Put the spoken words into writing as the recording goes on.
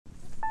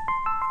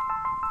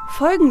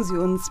Folgen Sie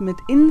uns mit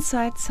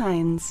Inside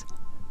Science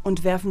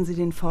und werfen Sie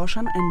den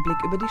Forschern einen Blick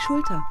über die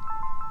Schulter.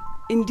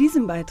 In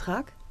diesem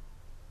Beitrag: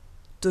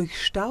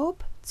 Durch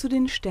Staub zu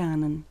den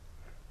Sternen.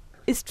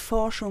 Ist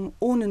Forschung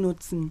ohne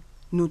Nutzen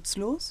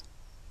nutzlos?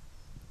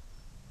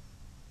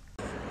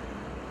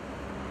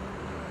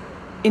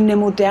 In der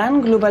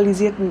modernen,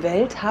 globalisierten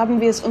Welt haben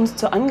wir es uns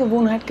zur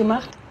Angewohnheit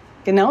gemacht,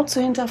 genau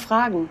zu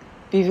hinterfragen,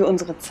 wie wir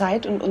unsere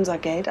Zeit und unser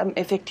Geld am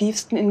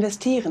effektivsten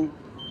investieren.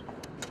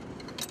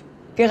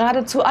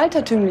 Geradezu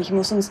altertümlich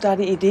muss uns da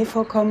die Idee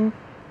vorkommen,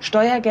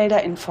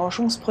 Steuergelder in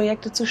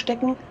Forschungsprojekte zu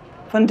stecken,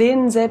 von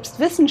denen selbst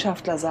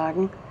Wissenschaftler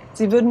sagen,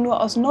 sie würden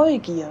nur aus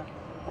Neugier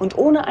und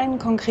ohne einen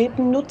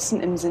konkreten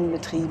Nutzen im Sinn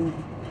betrieben.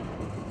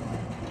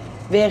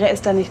 Wäre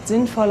es da nicht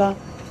sinnvoller,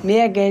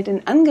 mehr Geld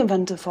in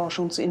angewandte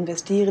Forschung zu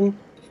investieren,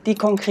 die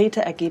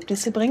konkrete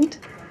Ergebnisse bringt?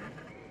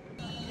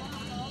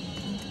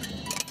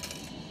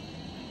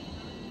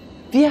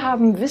 Wir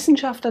haben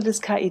Wissenschaftler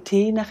des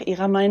KIT nach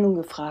ihrer Meinung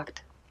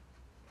gefragt.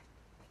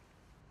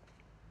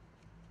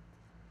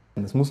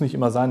 Es muss nicht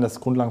immer sein, dass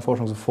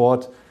Grundlagenforschung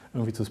sofort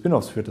irgendwie zu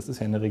Spin-offs führt. Das ist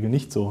ja in der Regel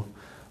nicht so.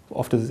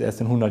 Oft ist es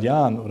erst in 100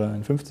 Jahren oder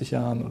in 50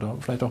 Jahren oder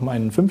vielleicht auch mal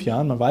in 5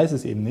 Jahren. Man weiß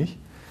es eben nicht.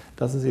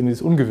 Das ist eben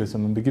dieses Ungewisse.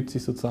 Man begibt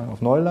sich sozusagen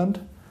auf Neuland.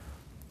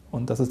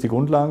 Und das ist die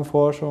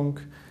Grundlagenforschung,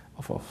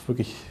 auf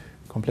wirklich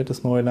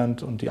komplettes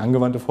Neuland. Und die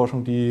angewandte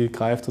Forschung, die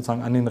greift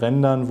sozusagen an den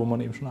Rändern, wo man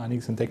eben schon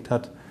einiges entdeckt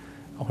hat,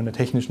 auch in der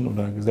technischen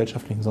oder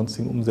gesellschaftlichen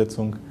sonstigen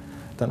Umsetzung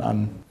dann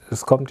an.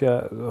 Es kommt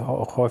ja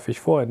auch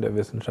häufig vor in der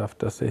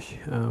Wissenschaft, dass ich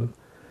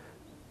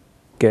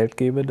Geld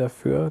gebe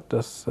dafür,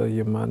 dass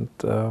jemand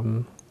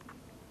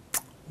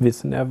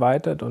Wissen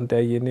erweitert und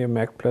derjenige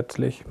merkt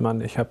plötzlich,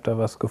 Mann, ich habe da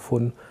was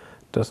gefunden,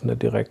 das eine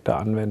direkte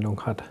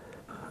Anwendung hat.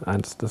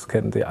 Eins, das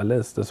kennen Sie alle,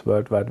 ist das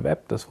World Wide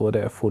Web. Das wurde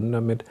erfunden,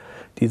 damit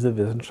diese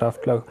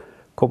Wissenschaftler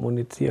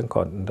kommunizieren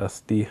konnten,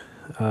 dass die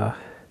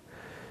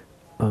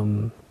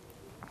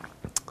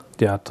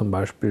zum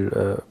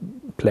Beispiel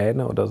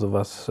Pläne oder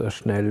sowas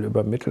schnell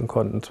übermitteln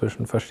konnten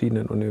zwischen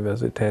verschiedenen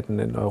Universitäten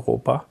in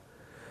Europa.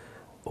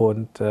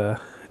 Und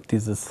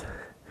dieses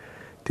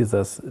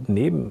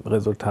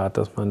Nebenresultat,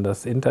 dass man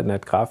das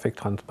Internet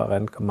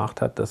grafiktransparent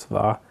gemacht hat, das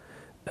war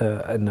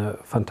eine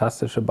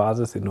fantastische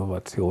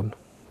Basisinnovation,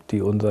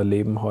 die unser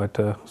Leben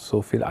heute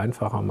so viel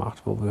einfacher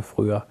macht, wo wir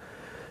früher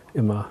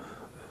immer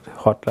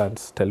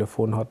Hotlines,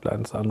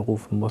 Telefonhotlines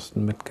anrufen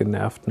mussten, mit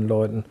genervten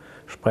Leuten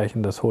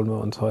sprechen. Das holen wir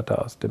uns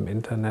heute aus dem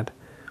Internet.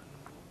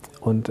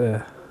 Und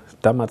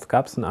damals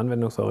gab es ein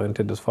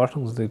anwendungsorientiertes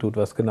Forschungsinstitut,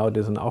 was genau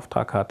diesen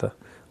Auftrag hatte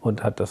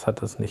und das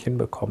hat es nicht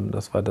hinbekommen.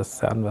 Das war das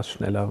CERN, was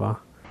schneller war.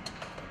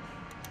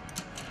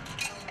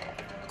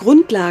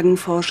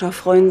 Grundlagenforscher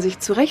freuen sich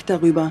zu Recht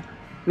darüber,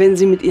 wenn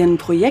sie mit ihren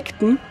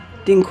Projekten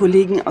den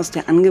Kollegen aus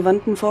der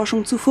angewandten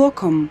Forschung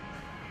zuvorkommen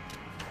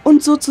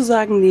und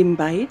sozusagen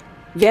nebenbei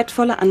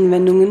wertvolle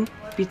Anwendungen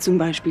wie zum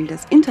Beispiel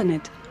das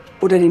Internet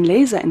oder den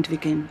Laser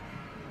entwickeln.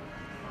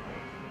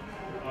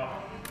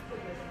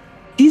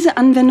 Diese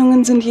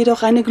Anwendungen sind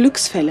jedoch reine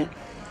Glücksfälle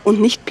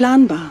und nicht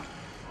planbar,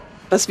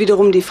 was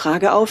wiederum die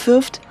Frage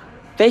aufwirft,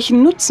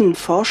 welchen Nutzen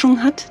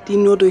Forschung hat, die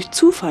nur durch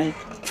Zufall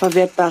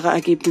verwertbare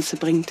Ergebnisse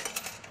bringt.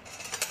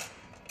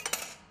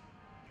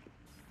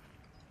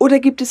 Oder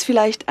gibt es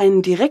vielleicht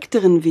einen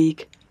direkteren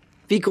Weg,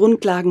 wie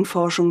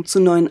Grundlagenforschung zu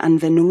neuen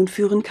Anwendungen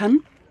führen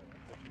kann?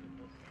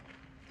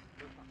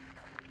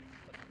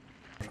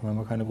 Wenn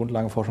man keine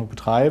Grundlagenforschung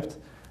betreibt,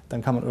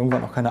 dann kann man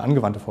irgendwann auch keine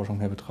angewandte Forschung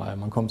mehr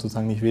betreiben. Man kommt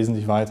sozusagen nicht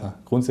wesentlich weiter.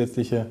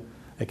 Grundsätzlicher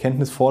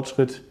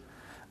Erkenntnisfortschritt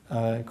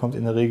kommt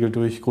in der Regel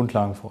durch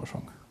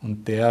Grundlagenforschung.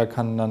 Und der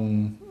kann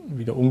dann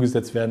wieder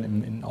umgesetzt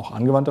werden in auch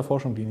angewandter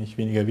Forschung, die nicht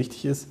weniger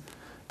wichtig ist,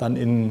 dann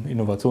in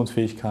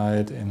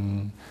Innovationsfähigkeit,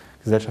 in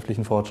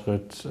gesellschaftlichen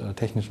Fortschritt,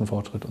 technischen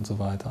Fortschritt und so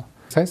weiter.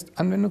 Das heißt,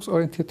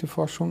 anwendungsorientierte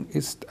Forschung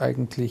ist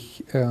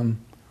eigentlich,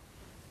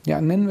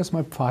 nennen wir es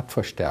mal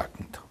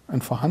pfadverstärkend.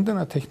 Ein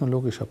vorhandener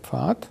technologischer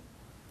Pfad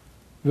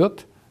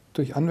wird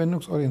durch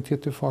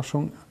anwendungsorientierte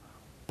Forschung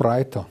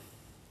breiter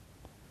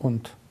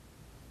und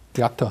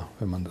glatter,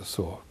 wenn man das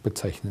so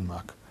bezeichnen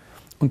mag.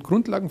 Und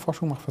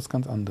Grundlagenforschung macht was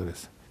ganz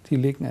anderes. Die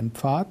legen einen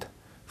Pfad,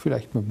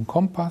 vielleicht mit dem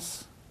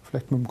Kompass,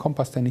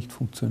 der nicht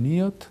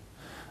funktioniert,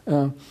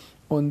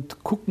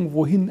 und gucken,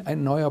 wohin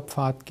ein neuer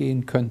Pfad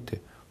gehen könnte.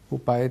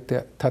 Wobei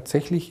der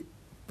tatsächlich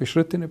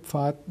beschrittene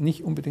Pfad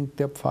nicht unbedingt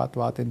der Pfad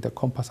war, den der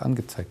Kompass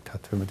angezeigt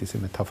hat, wenn man diese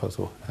Metapher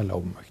so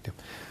erlauben möchte.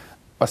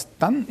 Was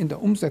dann in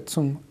der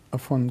Umsetzung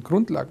von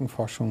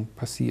Grundlagenforschung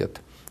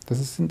passiert,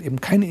 sind eben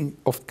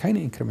oft keine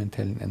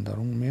inkrementellen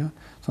Änderungen mehr,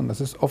 sondern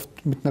das ist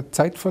oft mit einer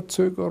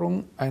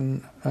Zeitverzögerung eine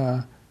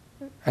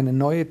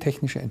neue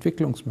technische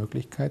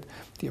Entwicklungsmöglichkeit,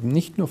 die eben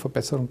nicht nur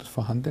Verbesserung des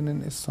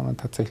Vorhandenen ist, sondern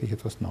tatsächlich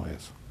etwas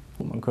Neues.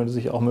 Man könnte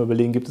sich auch mal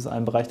überlegen, gibt es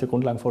einen Bereich der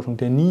Grundlagenforschung,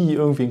 der nie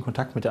irgendwie in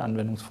Kontakt mit der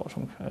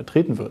Anwendungsforschung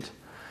treten wird.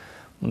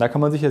 Und da kann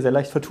man sich ja sehr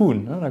leicht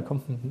vertun. Ne? Da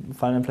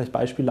fallen dann vielleicht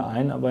Beispiele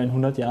ein, aber in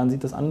 100 Jahren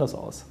sieht das anders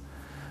aus.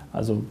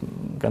 Also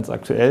ganz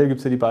aktuell gibt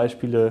es ja die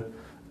Beispiele,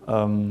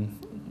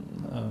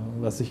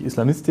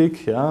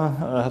 Islamistik,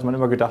 ja, hat man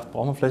immer gedacht,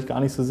 braucht man vielleicht gar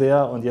nicht so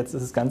sehr, und jetzt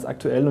ist es ganz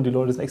aktuell und die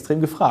Leute sind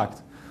extrem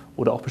gefragt.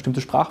 Oder auch bestimmte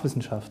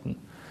Sprachwissenschaften,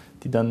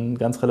 die dann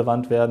ganz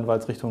relevant werden, weil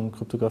es Richtung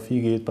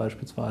Kryptographie geht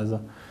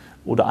beispielsweise.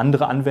 Oder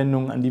andere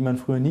Anwendungen, an die man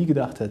früher nie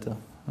gedacht hätte.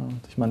 Und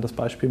ich meine, das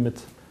Beispiel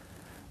mit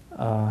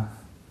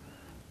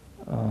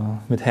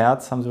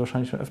Hertz haben Sie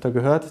wahrscheinlich schon öfter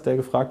gehört, der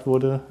gefragt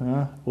wurde,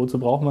 ja, wozu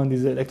braucht man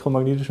diese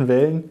elektromagnetischen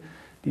Wellen,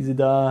 die Sie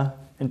da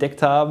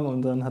entdeckt haben.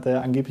 Und dann hat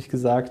er angeblich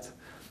gesagt,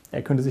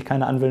 er könnte sich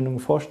keine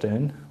Anwendungen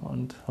vorstellen.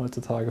 Und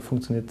heutzutage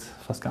funktioniert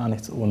fast gar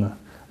nichts ohne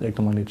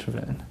elektromagnetische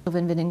Wellen.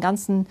 Wenn wir den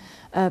ganzen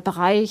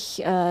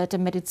Bereich der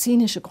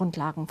medizinischen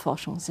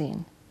Grundlagenforschung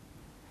sehen,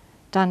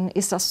 dann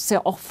ist das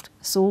sehr oft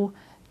so,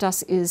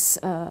 dass es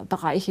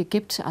Bereiche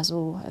gibt,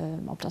 also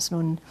ob das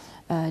nun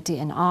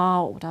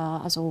DNA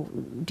oder also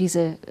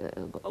diese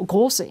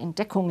große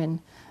Entdeckungen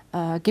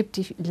gibt,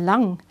 die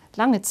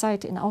lange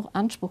Zeit in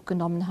Anspruch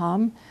genommen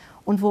haben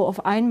und wo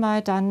auf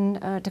einmal dann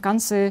die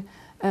ganze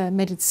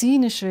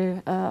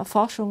medizinische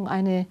Forschung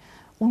einen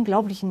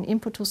unglaublichen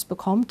Impetus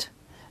bekommt,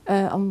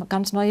 um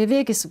ganz neue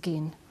Wege zu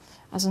gehen.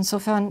 Also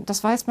insofern,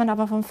 das weiß man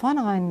aber von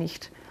vornherein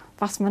nicht,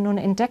 was man nun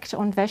entdeckt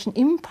und welchen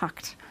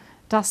Impact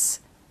das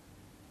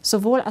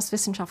sowohl als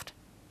Wissenschaft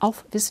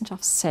auf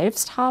Wissenschaft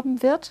selbst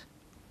haben wird,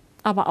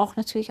 aber auch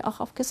natürlich auch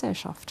auf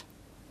Gesellschaft.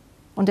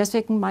 Und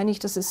deswegen meine ich,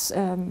 dass es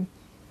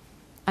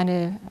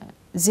ein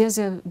sehr,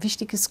 sehr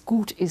wichtiges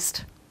Gut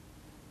ist,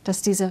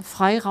 dass dieser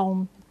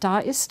Freiraum da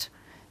ist,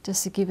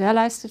 dass sie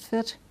gewährleistet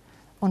wird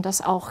und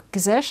dass auch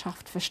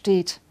Gesellschaft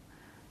versteht,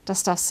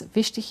 dass das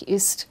wichtig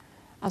ist,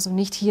 also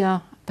nicht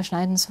hier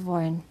beschneiden zu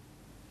wollen.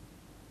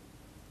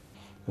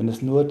 Wenn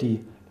es nur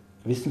die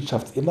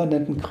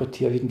wissenschaftsimmanenten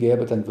Kriterien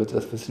gäbe, dann würde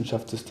das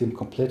Wissenschaftssystem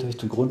komplett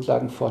Richtung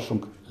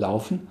Grundlagenforschung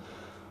laufen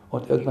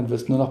und irgendwann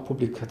wird es nur noch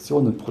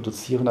Publikationen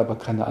produzieren, aber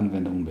keine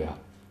Anwendungen mehr.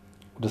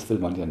 Und das will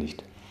man ja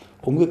nicht.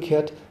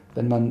 Umgekehrt,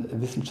 wenn man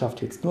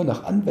Wissenschaft jetzt nur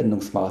nach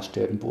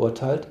Anwendungsmaßstäben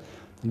beurteilt,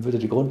 dann würde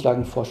die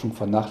Grundlagenforschung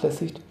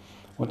vernachlässigt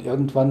und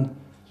irgendwann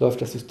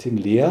läuft das System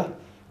leer,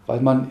 weil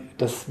man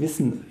das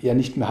Wissen ja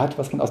nicht mehr hat,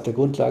 was man aus der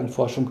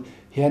Grundlagenforschung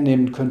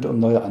hernehmen könnte, um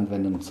neue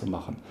Anwendungen zu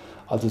machen.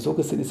 Also so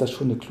gesehen ist das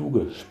schon eine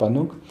kluge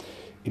Spannung.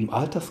 Im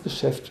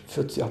Alltagsgeschäft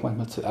führt sie auch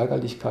manchmal zu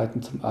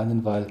Ärgerlichkeiten. Zum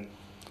einen, weil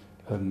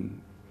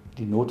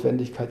die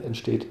Notwendigkeit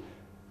entsteht,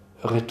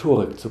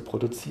 Rhetorik zu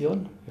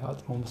produzieren. Ja,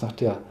 also man muss nach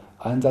der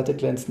einen Seite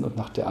glänzen und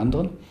nach der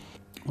anderen.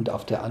 Und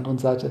auf der anderen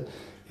Seite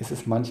ist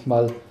es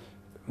manchmal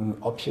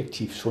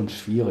objektiv schon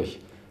schwierig,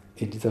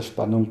 in dieser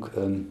Spannung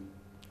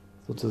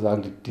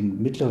sozusagen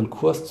den mittleren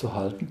Kurs zu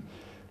halten.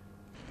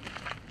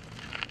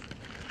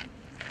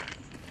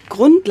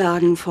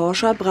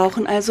 Grundlagenforscher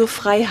brauchen also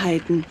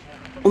Freiheiten,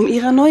 um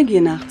ihrer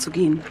Neugier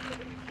nachzugehen.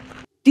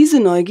 Diese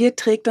Neugier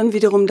trägt dann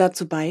wiederum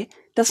dazu bei,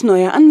 dass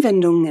neue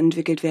Anwendungen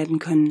entwickelt werden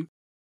können.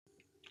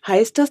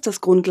 Heißt das,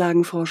 dass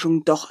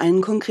Grundlagenforschung doch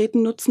einen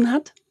konkreten Nutzen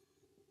hat?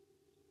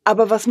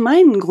 Aber was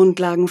meinen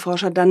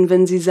Grundlagenforscher dann,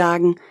 wenn sie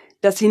sagen,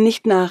 dass sie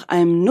nicht nach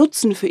einem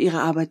Nutzen für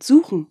ihre Arbeit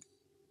suchen?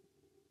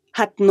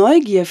 Hat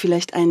Neugier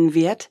vielleicht einen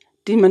Wert,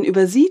 den man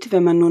übersieht,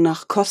 wenn man nur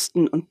nach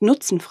Kosten und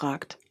Nutzen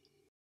fragt?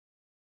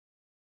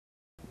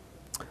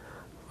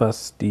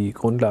 Was die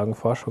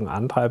Grundlagenforschung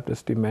antreibt,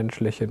 ist die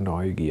menschliche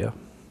Neugier.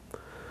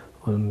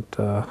 Und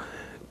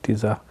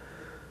dieser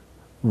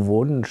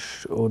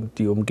Wunsch und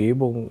die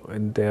Umgebung,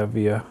 in der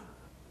wir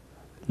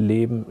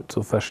leben,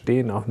 zu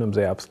verstehen, auf einem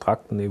sehr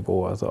abstrakten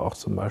Niveau. Also auch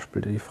zum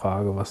Beispiel die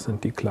Frage, was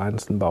sind die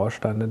kleinsten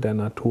Bausteine der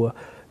Natur,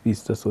 wie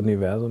ist das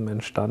Universum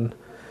entstanden.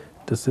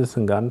 Das ist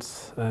ein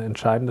ganz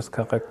entscheidendes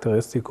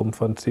Charakteristikum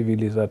von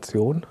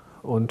Zivilisation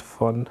und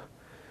von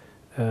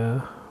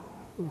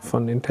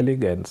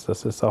Intelligenz.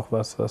 Das ist auch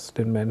was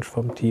den Mensch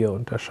vom Tier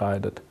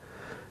unterscheidet.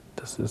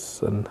 Das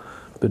ist ein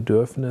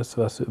Bedürfnis,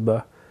 was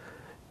über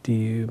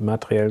die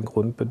materiellen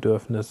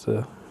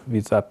Grundbedürfnisse,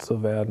 wie satt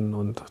zu werden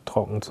und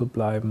trocken zu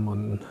bleiben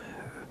und ein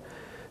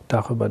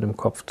Dach über dem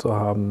Kopf zu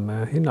haben,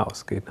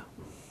 hinausgeht.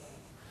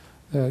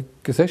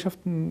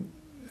 Gesellschaften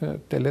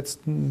der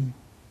letzten,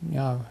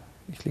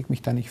 ich lege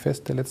mich da nicht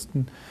fest, der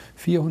letzten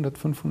 400,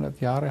 500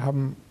 Jahre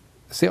haben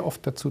sehr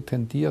oft dazu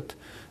tendiert,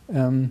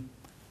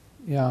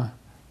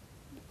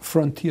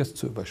 Frontiers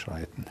zu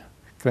überschreiten,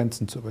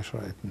 Grenzen zu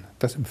überschreiten.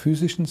 Das im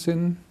physischen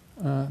Sinn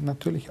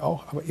natürlich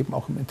auch, aber eben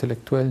auch im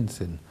intellektuellen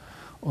Sinn.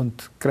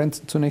 Und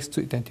Grenzen zunächst zu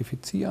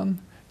identifizieren,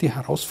 die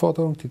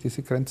Herausforderung, die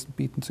diese Grenzen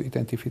bieten, zu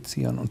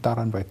identifizieren und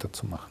daran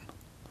weiterzumachen.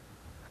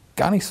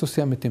 Gar nicht so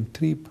sehr mit dem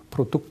Trieb,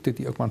 Produkte,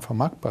 die irgendwann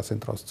vermarktbar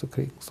sind,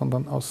 rauszukriegen,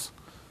 sondern aus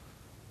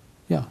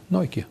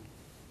Neugier.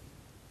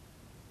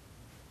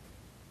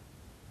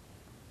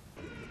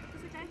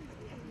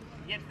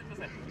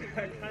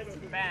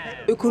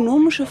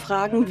 Ökonomische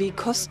Fragen wie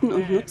Kosten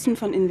und Nutzen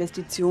von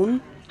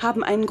Investitionen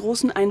haben einen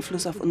großen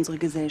Einfluss auf unsere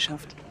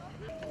Gesellschaft.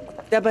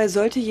 Dabei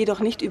sollte jedoch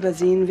nicht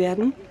übersehen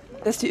werden,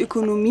 dass die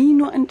Ökonomie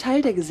nur ein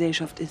Teil der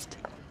Gesellschaft ist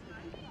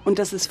und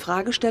dass es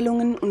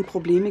Fragestellungen und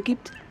Probleme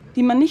gibt,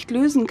 die man nicht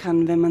lösen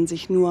kann, wenn man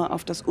sich nur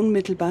auf das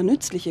unmittelbar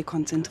Nützliche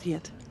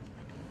konzentriert.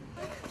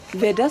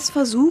 Wer das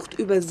versucht,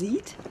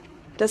 übersieht,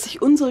 dass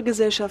sich unsere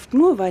Gesellschaft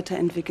nur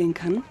weiterentwickeln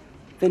kann,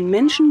 wenn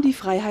Menschen die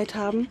Freiheit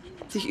haben,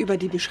 sich über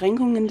die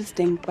Beschränkungen des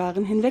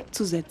Denkbaren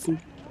hinwegzusetzen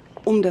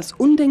um das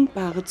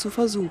Undenkbare zu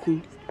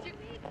versuchen.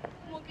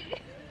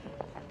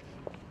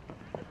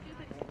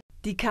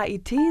 Die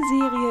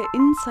KIT-Serie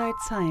Inside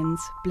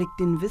Science blickt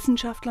den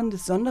Wissenschaftlern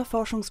des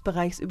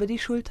Sonderforschungsbereichs über die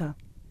Schulter.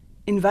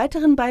 In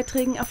weiteren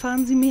Beiträgen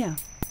erfahren Sie mehr.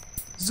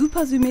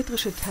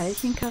 Supersymmetrische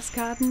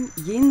Teilchenkaskaden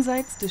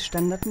jenseits des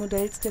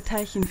Standardmodells der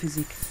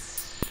Teilchenphysik.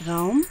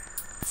 Raum,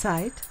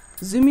 Zeit,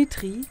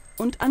 Symmetrie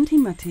und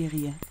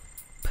Antimaterie.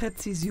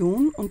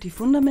 Präzision und die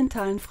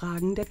fundamentalen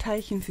Fragen der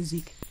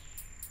Teilchenphysik.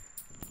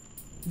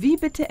 Wie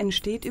bitte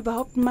entsteht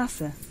überhaupt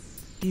Masse?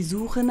 Die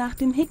Suche nach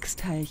dem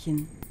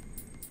Higgs-Teilchen.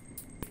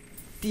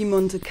 Die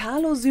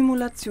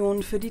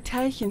Monte-Carlo-Simulation für die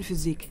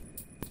Teilchenphysik.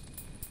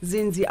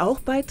 Sehen Sie auch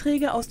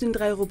Beiträge aus den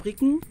 3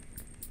 Rubriken?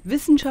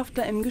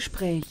 Wissenschaftler im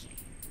Gespräch,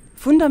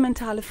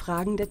 fundamentale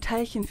Fragen der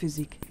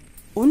Teilchenphysik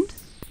und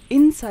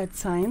Inside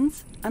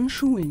Science an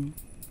Schulen.